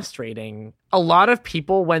really frustrating. A lot of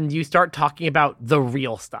people, when you start talking about the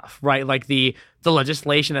real stuff, right? Like the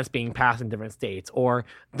legislation that's being passed in different states or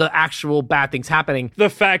the actual bad things happening. The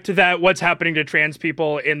fact that what's happening to trans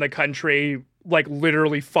people in the country like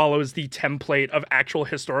literally follows the template of actual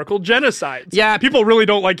historical genocides. Yeah. People really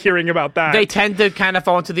don't like hearing about that. They tend to kind of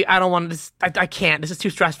fall into the, I don't want this, I can't, this is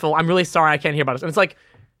too stressful. I'm really sorry I can't hear about this. And it's like,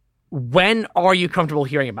 when are you comfortable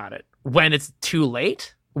hearing about it? When it's too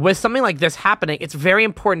late? With something like this happening, it's very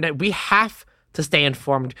important that we have to stay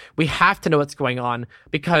informed. We have to know what's going on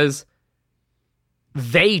because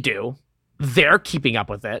they're keeping up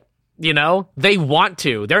with it. You know, they want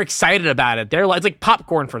to, they're excited about it. It's like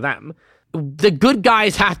popcorn for them. The good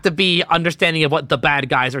guys have to be understanding of what the bad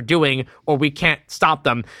guys are doing or we can't stop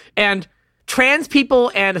them. And trans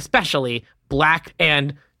people, and especially black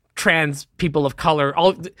and trans people of color,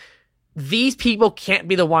 these people can't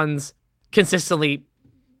be the ones consistently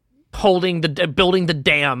building the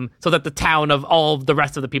dam so that the town of all of the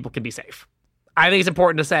rest of the people can be safe. I think it's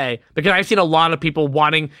important to say because I've seen a lot of people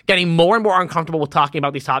getting more and more uncomfortable with talking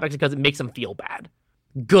about these topics because it makes them feel bad.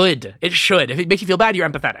 Good. It should. If it makes you feel bad, you're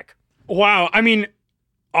empathetic. Wow. I mean,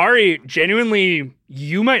 Ari, genuinely,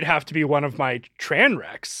 you might have to be one of my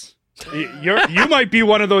Tranrex. You might be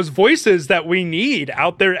one of those voices that we need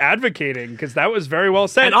out there advocating because that was very well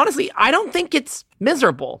said. And honestly, I don't think it's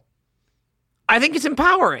miserable. I think it's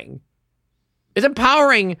empowering. It's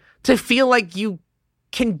empowering to feel like you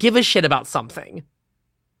can give a shit about something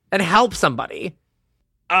and help somebody.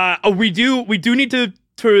 We do need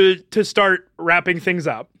to start wrapping things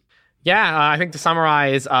up. Yeah, I think to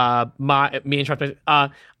summarize, me and Trust,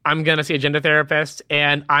 I'm gonna see a gender therapist,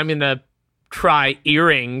 and I'm gonna try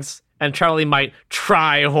earrings, and Charlie might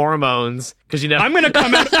try hormones because I'm gonna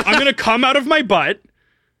come out of my butt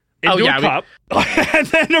into a cup, and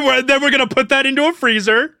then we're gonna put that into a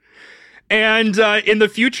freezer. And in the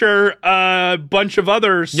future, a bunch of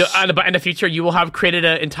others. In the future, you will have created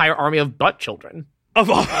an entire army of butt children. Of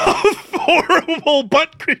horrible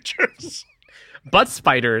butt creatures. Butt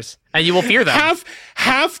spiders. And you will fear them.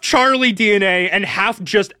 Half Charlie DNA and half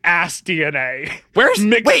just ass DNA. Where's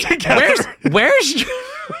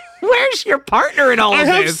your partner in all of this?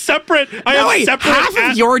 I have separate half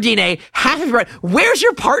of your DNA, half of your... Where's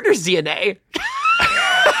your partner's DNA?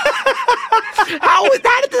 How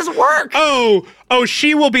did this work?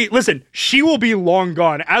 She will be long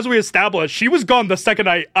gone. As we established, she was gone the second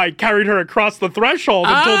I carried her across the threshold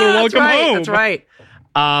and told her welcome home. That's right.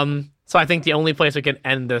 So I think the only place we can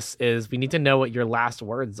end this is we need to know what your last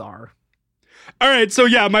words are. All right, so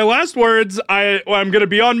yeah, my last words, I'm going to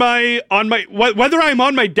be on my whether I'm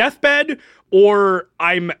on my deathbed or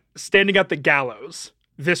I'm standing at the gallows.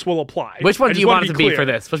 This will apply. Which one do you want it to be for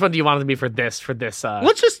this? Which one do you want it to be for this?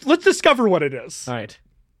 Let's discover what it is. All right.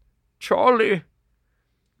 Charlie,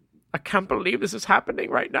 I can't believe this is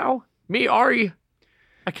happening right now. Me, Ari,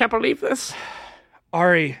 I can't believe this.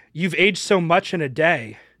 Ari, you've aged so much in a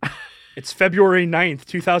day. It's February 9th,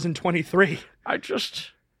 2023.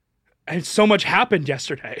 And so much happened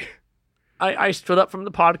yesterday. I stood up from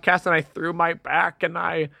the podcast and I threw my back and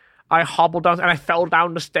I hobbled down and I fell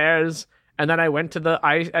down the stairs. And then I went to the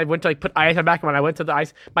ice. I went to put ice on my back. And when I went to the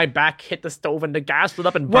ice, my back hit the stove and the gas lit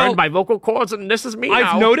up and burned my vocal cords. And this is me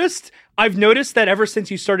now. I've noticed that ever since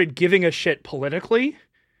you started giving a shit politically,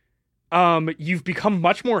 you've become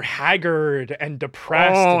much more haggard and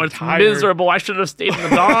depressed. Oh, it's tired. Miserable. I should have stayed in the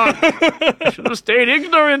dark. I should have stayed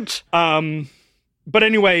ignorant. But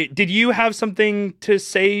anyway, did you have something to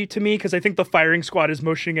say to me? Because I think the firing squad is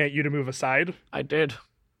motioning at you to move aside. I did.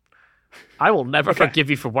 I will never forgive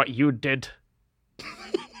you for what you did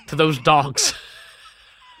to those dogs.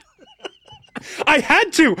 I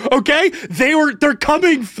had to, okay? They were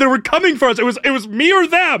coming for us. It was me or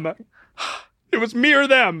them. It was me or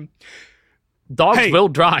them. Dogs will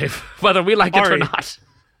drive, whether we like it or not.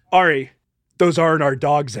 Ari, those aren't our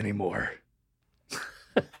dogs anymore.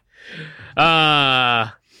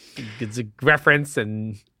 It's a reference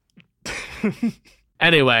and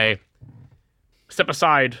anyway. Step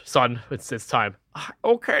aside, son. It's time.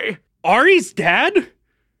 Okay. Ari's dad?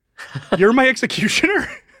 You're my executioner?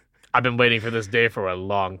 I've been waiting for this day for a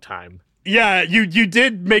long time. Yeah, you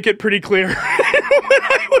did make it pretty clear when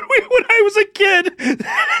I was a kid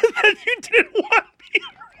that you didn't want me.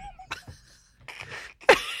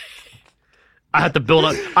 I had to build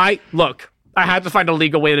up. I had to find a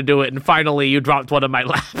legal way to do it, and finally you dropped one in my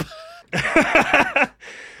lap.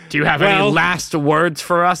 Do you have any last words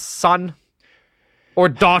for us, son? Or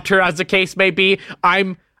daughter, as the case may be.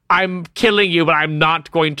 I'm killing you, but I'm not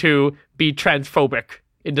going to be transphobic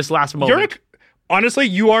in this last moment. Honestly,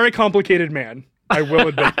 you are a complicated man. I will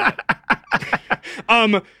admit that.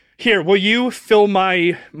 Here, will you fill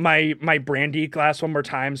my brandy glass one more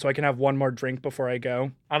time so I can have one more drink before I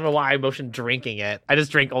go? I don't know why I motioned drinking it. I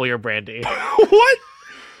just drank all your brandy. What?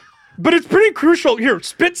 But it's pretty crucial. Here,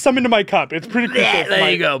 spit some into my cup. It's pretty crucial. Yeah,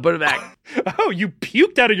 there you go. Put it back. Oh, you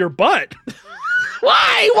puked out of your butt.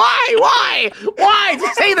 Why?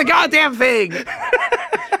 Just say the goddamn thing.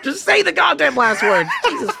 Just say the goddamn last word.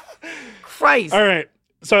 Jesus Christ. All right.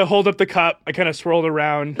 So I hold up the cup. I kind of swirl it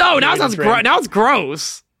around. No, now it's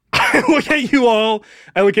gross. I look at you all.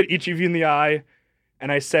 I look at each of you in the eye,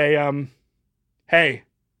 and I say, hey,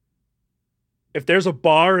 if there's a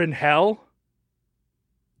bar in hell,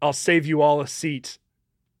 I'll save you all a seat.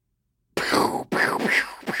 That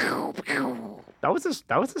was a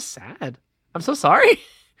sad. I'm so sorry.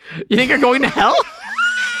 You think you're going to hell?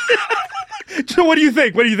 So what do you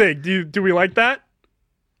think? Do we like that?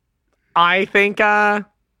 I think, I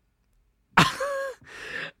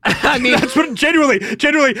mean, that's what genuinely,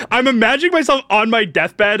 I'm imagining myself on my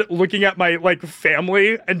deathbed looking at my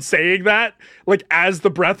family and saying that as the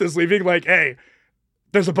breath is leaving, hey,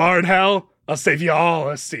 there's a bar in hell, I'll save you all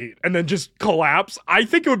a seat, and then just collapse. I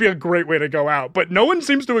think it would be a great way to go out, but no one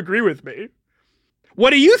seems to agree with me. What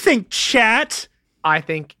do you think, chat? I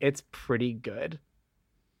think it's pretty good.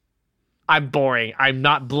 I'm boring. I'm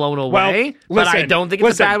not blown away, but I don't think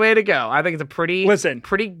it's a bad way to go. I think it's a pretty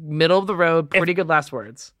middle of the road, pretty good last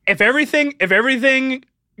words. If everything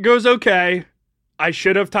goes okay, I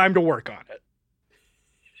should have time to work on it.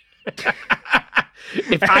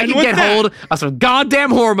 If I can get hold of some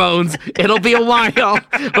goddamn hormones, it'll be a while.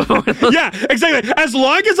 Yeah, exactly. As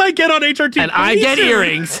long as I get on HRT and I get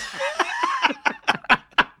earrings.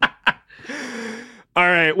 All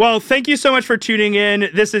right. Well, thank you so much for tuning in.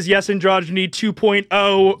 This is Yes Androgyny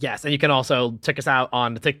 2.0. Yes, and you can also check us out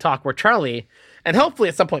on the TikTok where Charlie, and hopefully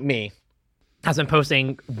at some point me, has been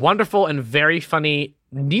posting wonderful and very funny,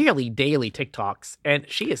 nearly daily TikToks, and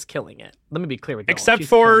she is killing it. Let me be clear with you. Except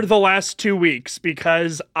for the last 2 weeks,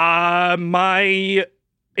 because my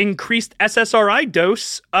increased SSRI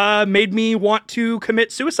dose made me want to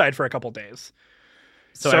commit suicide for a couple days.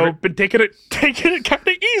 So I've been taking it kind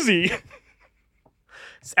of easy.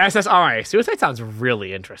 SSRI. Suicide sounds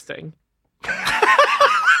really interesting. All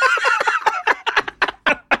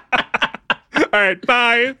right,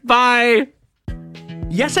 bye. Bye.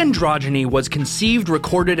 Yes Androgyny was conceived,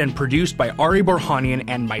 recorded, and produced by Ari Borhanian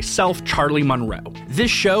and myself, Charlie Monroe.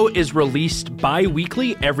 This show is released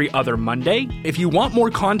bi-weekly every other Monday. If you want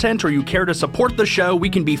more content or you care to support the show, we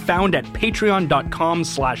can be found at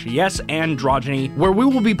patreon.com/yesandrogyny, where we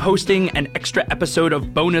will be posting an extra episode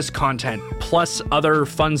of bonus content, plus other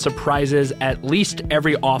fun surprises at least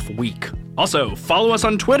every off week. Also, follow us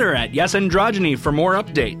on Twitter at YesAndrogyny for more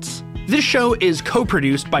updates. This show is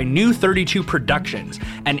co-produced by New 32 Productions,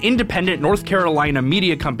 an independent North Carolina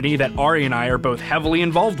media company that Ari and I are both heavily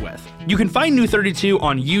involved with. You can find New 32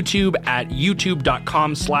 on YouTube at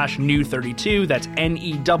youtube.com/New32, that's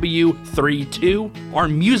NEW32. Our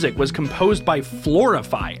music was composed by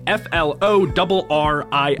Florify,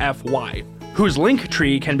 FLORRIFY, whose link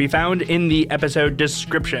tree can be found in the episode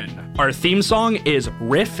description. Our theme song is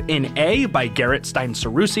Riff in A by Garrett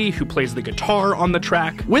Stein-Sarusi, who plays the guitar on the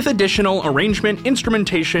track, with additional arrangement,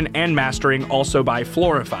 instrumentation, and mastering also by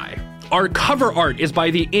Florify. Our cover art is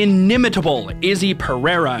by the inimitable Izzy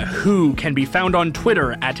Pereira, who can be found on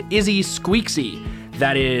Twitter at Izzy Squeaksy.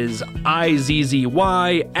 That is IZZYSQUEAKZY.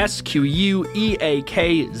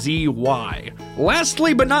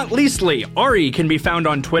 Lastly but not leastly, Ari can be found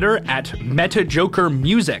on Twitter at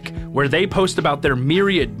MetaJokerMusic, where they post about their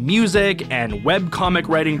myriad music and webcomic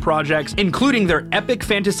writing projects, including their epic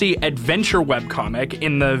fantasy adventure webcomic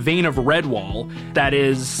in the vein of Redwall that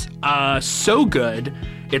is so good.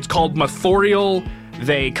 It's called Mathorial.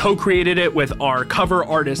 They co-created it with our cover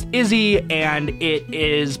artist Izzy, and it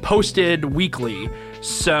is posted weekly.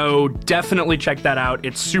 So definitely check that out.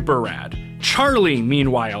 It's super rad. Charlie,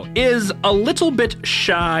 meanwhile, is a little bit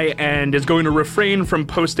shy and is going to refrain from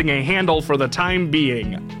posting a handle for the time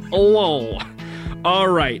being. Lol. All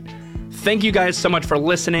right. Thank you guys so much for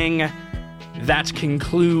listening. That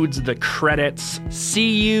concludes the credits.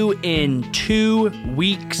 See you in 2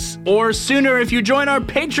 weeks or sooner if you join our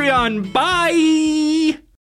Patreon. Bye!